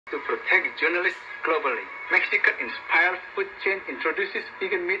to protect journalists globally. Mexican-inspired food chain introduces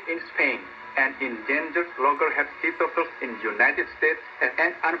vegan meat in Spain, and endangered loggerhead sea turtles in the United States, and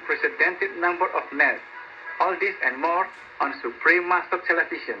an unprecedented number of nests. All this and more on Supreme Master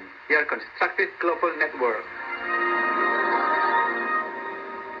Television, your constructed global network.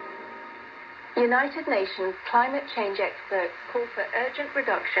 United Nations climate change experts call for urgent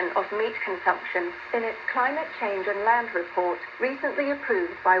reduction of meat consumption in its Climate Change and Land Report, recently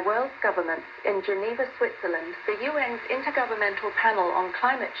approved by world governments in Geneva, Switzerland. The UN's Intergovernmental Panel on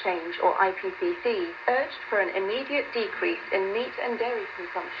Climate Change, or IPCC, urged for an immediate decrease in meat and dairy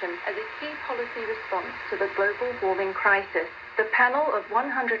consumption as a key policy response to the global warming crisis. The panel of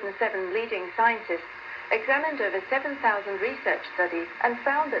 107 leading scientists examined over 7,000 research studies and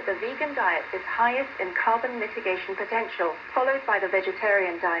found that the vegan diet is highest in carbon mitigation potential, followed by the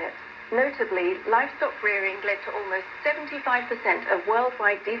vegetarian diet. Notably, livestock rearing led to almost 75% of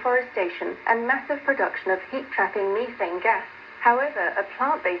worldwide deforestation and massive production of heat-trapping methane gas. However, a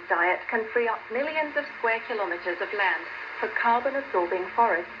plant-based diet can free up millions of square kilometers of land for carbon-absorbing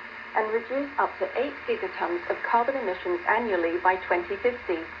forests and reduce up to 8 gigatons of carbon emissions annually by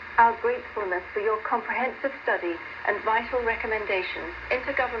 2050. Our gratefulness for your comprehensive study and vital recommendations.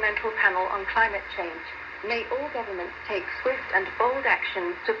 Intergovernmental Panel on Climate Change. May all governments take swift and bold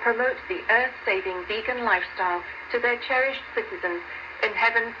actions to promote the earth-saving vegan lifestyle to their cherished citizens in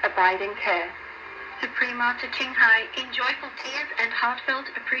heaven's abiding care. Supreme Master Ching Hai, in joyful tears and heartfelt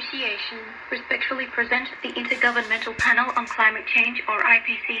appreciation, respectfully present the Intergovernmental Panel on Climate Change, or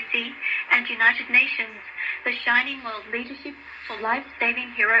IPCC, and United Nations, the Shining World Leadership for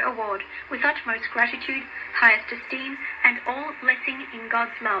Life-Saving Hero Award, with utmost gratitude, highest esteem, and all blessing in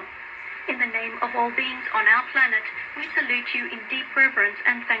God's love. In the name of all beings on our planet, we salute you in deep reverence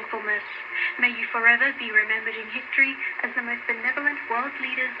and thankfulness. May you forever be remembered in history as the most benevolent world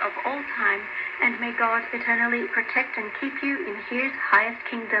leaders of all time, and may God eternally protect and keep you in His highest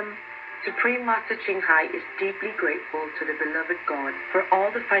kingdom. Supreme Master Ching Hai is deeply grateful to the beloved God for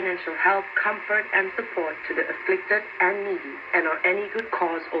all the financial help, comfort, and support to the afflicted and needy, and or any good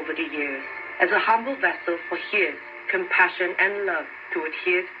cause over the years. As a humble vessel for His compassion and love toward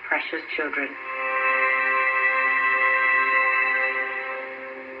His precious children.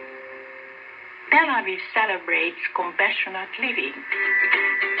 Tel Aviv celebrates compassionate living.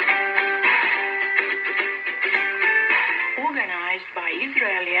 Organized by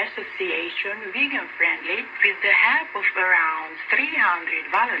Israeli Association Vegan Friendly with the help of around 300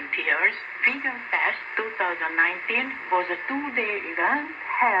 volunteers, Vegan Fest 2019 was a two-day event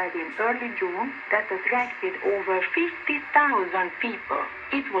held in early June that attracted over 50,000 people.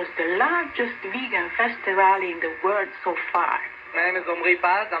 It was the largest vegan festival in the world so far. My name is Omri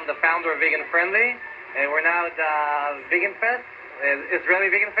Paz. I'm the founder of Vegan Friendly. And we're now at the Vegan Fest, Israeli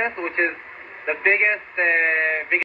Vegan Fest, which is the biggest